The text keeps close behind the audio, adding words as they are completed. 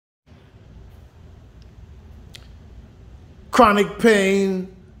Chronic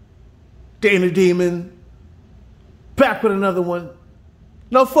Pain, Dana Demon, back with another one.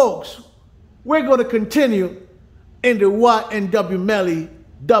 Now, folks, we're going to continue in the YNW Melly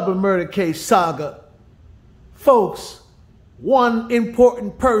double murder case saga. Folks, one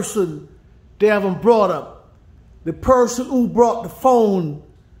important person they haven't brought up, the person who brought the phone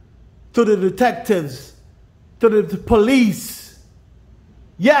to the detectives, to the police.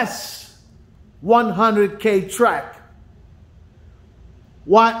 Yes, 100K track.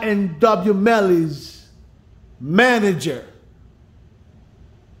 YNW Melly's manager.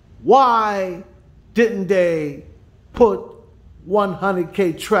 Why didn't they put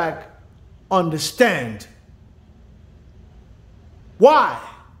 100K track on the stand? Why?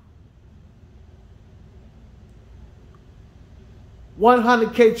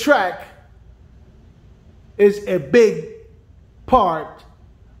 100K track is a big part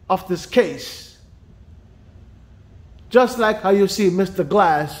of this case. Just like how you see Mr.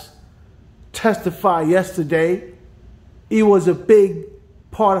 Glass testify yesterday, he was a big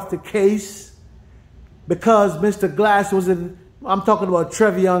part of the case because Mr. Glass was in, I'm talking about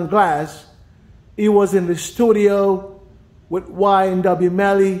Trevion Glass, he was in the studio with YNW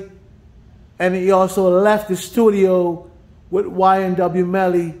Melly, and he also left the studio with YNW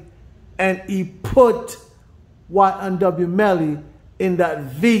Melly, and he put YNW Melly in that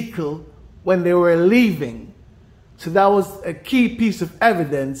vehicle when they were leaving. So that was a key piece of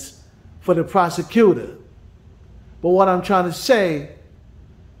evidence for the prosecutor. But what I'm trying to say,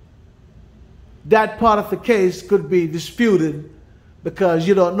 that part of the case could be disputed because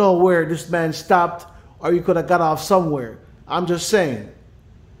you don't know where this man stopped or you could have got off somewhere. I'm just saying.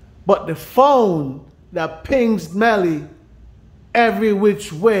 But the phone that pings Melly every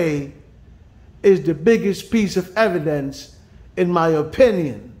which way is the biggest piece of evidence, in my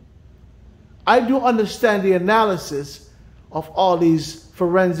opinion. I do understand the analysis of all these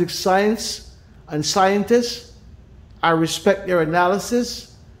forensic science and scientists. I respect their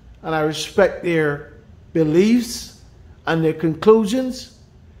analysis and I respect their beliefs and their conclusions.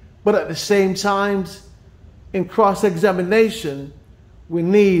 But at the same time, in cross-examination, we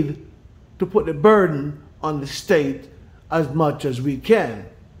need to put the burden on the state as much as we can.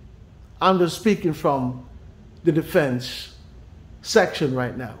 I'm just speaking from the defense section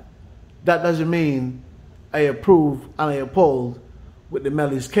right now. That doesn't mean I approve and I uphold with the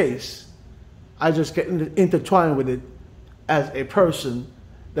Melly's case. I just get intertwined with it as a person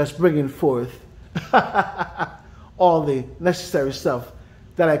that's bringing forth all the necessary stuff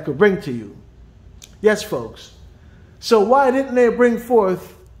that I could bring to you. Yes, folks. So why didn't they bring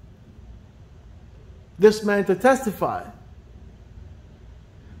forth this man to testify?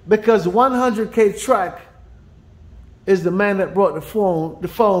 Because 100K track is the man that brought the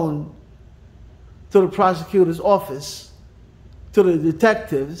phone to the prosecutor's office, to the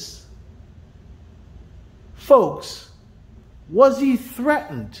detectives. Folks, was he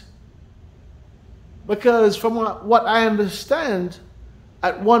threatened? Because from what I understand,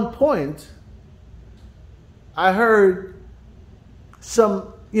 at one point, I heard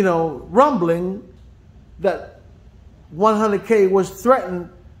some, rumbling that 100K was threatened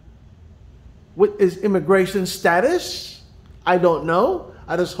with his immigration status. I don't know.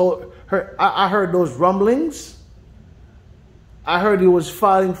 I heard those rumblings. I heard he was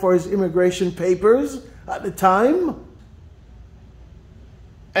filing for his immigration papers at the time.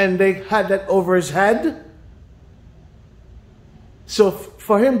 And they had that over his head. So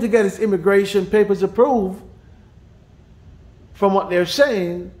for him to get his immigration papers approved, from what they're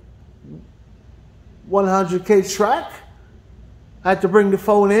saying, 100K track had to bring the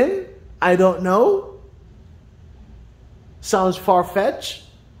phone in. I don't know. Sounds far-fetched.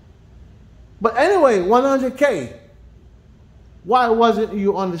 But anyway, 100K. Why wasn't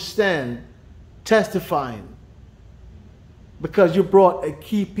you on the stand testifying? Because you brought a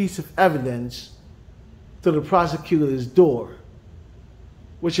key piece of evidence to the prosecutor's door,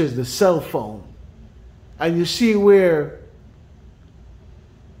 which is the cell phone. And you see where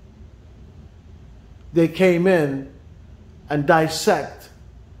they came in and dissect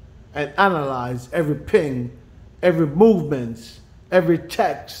and analyze every ping, every movement, every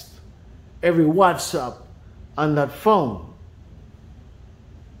text, every WhatsApp on that phone.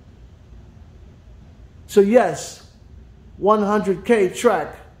 So yes, 100K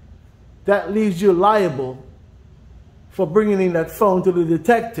track, that leaves you liable for bringing in that phone to the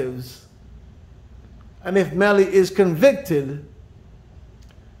detectives. And if Melly is convicted,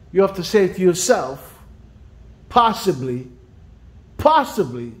 you have to say to yourself, possibly,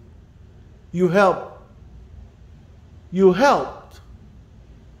 you helped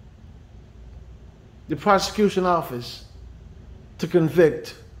the prosecution office to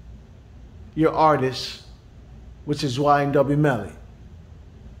convict your artist, which is YNW Melly.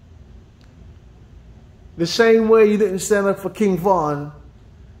 The same way you didn't stand up for Kingvon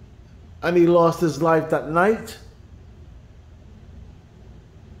and he lost his life that night.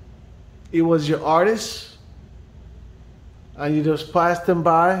 He was your artist and you just passed him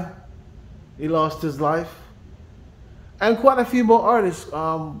by. He lost his life. And quite a few more artists.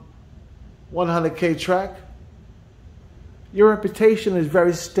 100K track. Your reputation is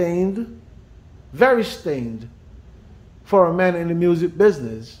very stained for a man in the music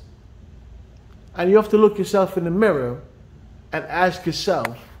business. And you have to look yourself in the mirror and ask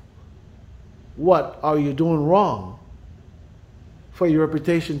yourself, what are you doing wrong for your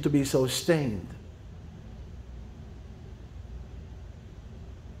reputation to be so stained?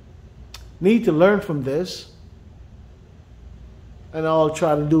 Need to learn from this, and I'll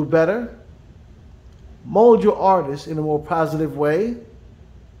try to do better. Mold your artists in a more positive way.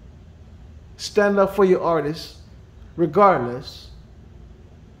 Stand up for your artists regardless.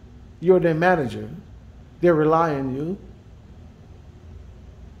 You're their manager. They rely on you.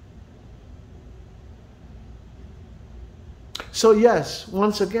 So yes,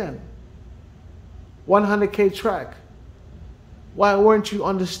 once again, 100K track. Why weren't you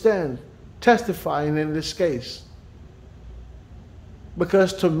testifying in this case?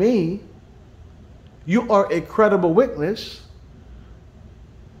 Because to me, you are a credible witness.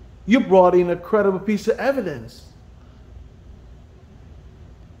 You brought in a credible piece of evidence.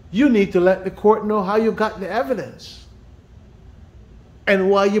 You need to let the court know how you got the evidence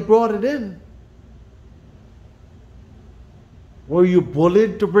and why you brought it in. Were you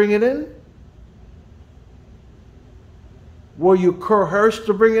bullied to bring it in? Were you coerced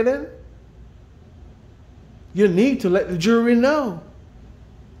to bring it in? You need to let the jury know.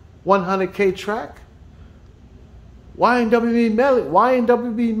 100K track.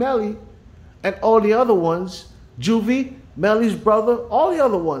 YNW Melly, and all the other ones, Juvie, Melly's brother, all the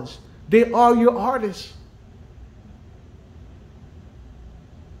other ones, they are your artists.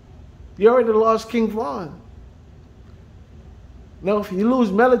 You already lost Kingvon. Now, if you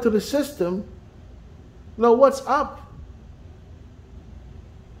lose Melly to the system, now what's up?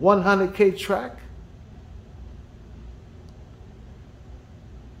 100K track.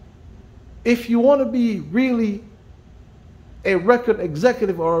 If you want to be really a record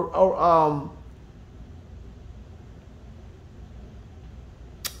executive or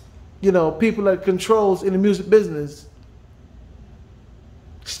you know, people that controls in the music business,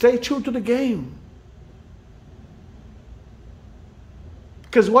 stay true to the game.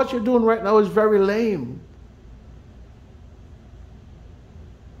 Because what you're doing right now is very lame.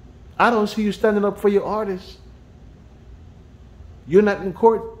 I don't see you standing up for your artists. You're not in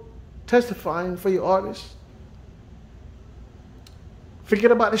court testifying for your artists.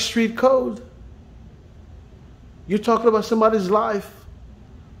 Forget about the street code. You're talking about somebody's life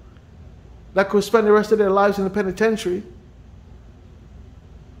that could spend the rest of their lives in the penitentiary,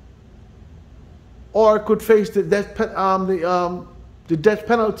 or could face the death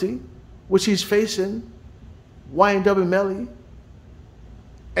penalty, which he's facing. YNW Melly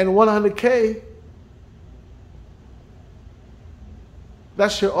and 100K.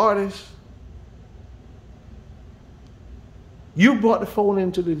 That's your artist. You brought the phone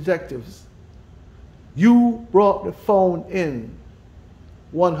in to the detectives. You brought the phone in.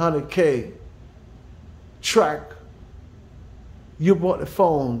 100K track. You brought the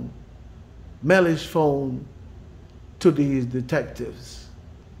phone, Melly's phone, to these detectives.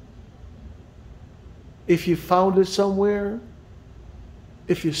 If you found it somewhere,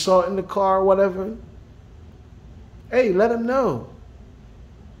 if you saw it in the car, whatever, hey, let them know.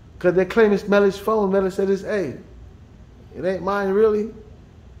 Because they claim it's Melly's phone. Melly said it's, hey, it ain't mine really.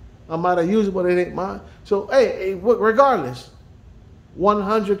 I might have used it, but it ain't mine. So, hey, regardless,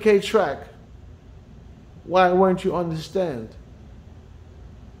 100K track. Why weren't you understand?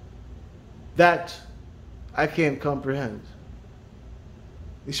 That I can't comprehend.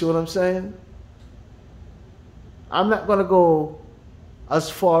 You see what I'm saying? I'm not going to go as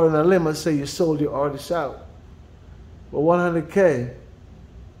far in a limb and say you sold your artist out. But 100K,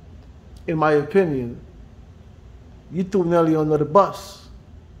 in my opinion, you threw Melly under the bus.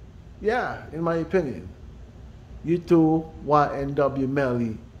 Yeah, in my opinion. You threw YNW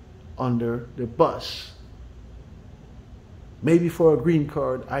Melly under the bus. Maybe for a green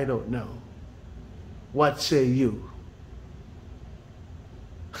card, I don't know. What say you?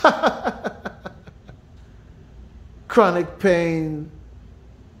 Chronic pain,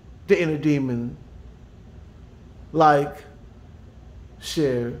 the inner demon. Like,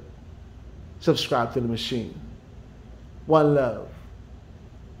 share, subscribe to the machine. One love.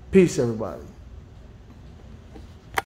 Peace, everybody.